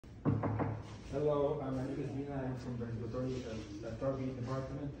Hello, my name is Mina. I'm from the regulatory authority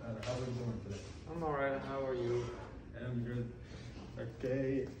department. How are you doing today? I'm alright, how are you? I'm good.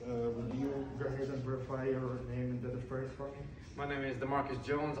 Okay, would you go ahead and verify your name and date of birth for me? My name is DeMarcus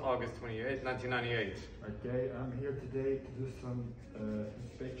Jones, August 28, 1998. Okay, I'm here today to do some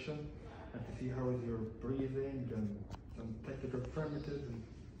inspection and to see how is your breathing and some technical parameters and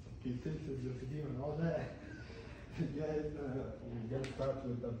utensils, your physio and all that. Guys, we're gonna start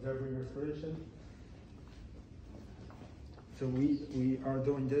with observing respiration. So we are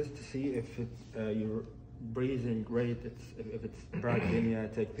doing this to see if your breathing rate, if it's bradypnea,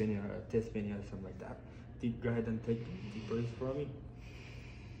 tachypnea, dyspnea, something like that. Go ahead and take deep breaths for me.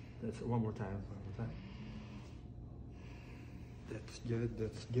 That's one more time. That's good.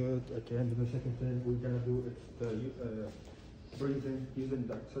 That's good. Okay, and the second thing we're gonna do is the breathing using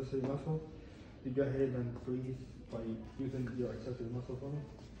the accessory muscle. You go ahead and breathe by using your accessory muscle for me.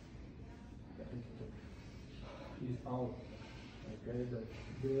 Use out. Okay, that's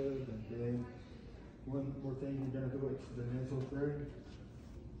good. And then one more thing we're gonna do is the nasal flaring.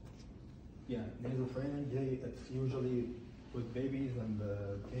 Yeah, nasal flaring. Yeah, it's usually with babies and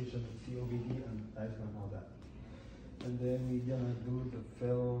patients with COPD and asthma and all that. And then we're gonna do the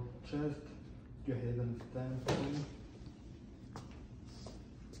fill chest. Go ahead and stand for me.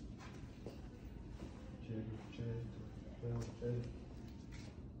 Check chest, fill chest.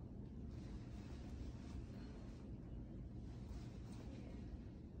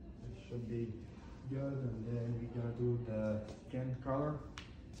 It should be good. And then we're gonna do the skin color.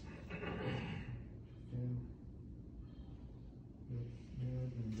 Skin.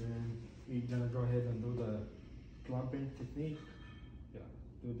 Good. And then we're gonna go ahead and do the clumping technique. Yeah,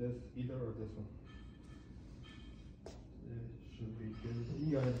 do this either or this one. It should be good.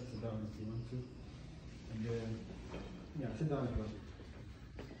 You go ahead and sit down if you want to. And then, yeah, sit down as well.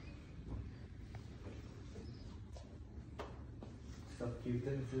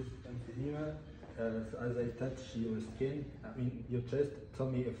 Subcutaneous emphysema. As I touch your skin, I mean your chest, tell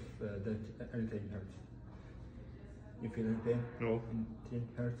me if that anything hurts. You feel any pain? No. Anything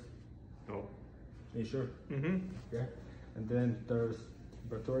hurts? No. Are you sure? Mm-hmm. Okay. And then there's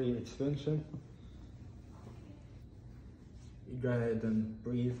respiratory extension. You go ahead and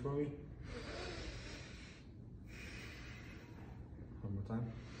breathe for me. One more time.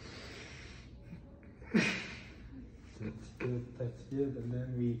 That's good, that's good. And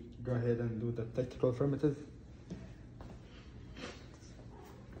then we go ahead and do the technical affirmative.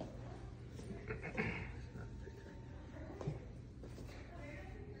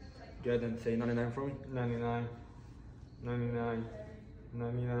 Go ahead and say 99 for me. 99, 99,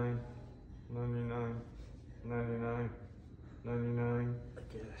 99, 99, 99, 99.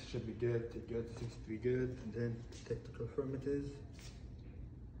 Okay, that should be good. Good, seems to be good. And then technical affirmatives.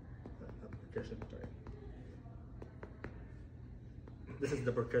 Percussion, sorry. This is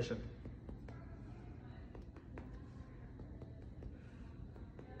the percussion.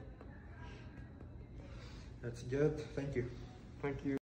 That's good. Thank you. Thank you.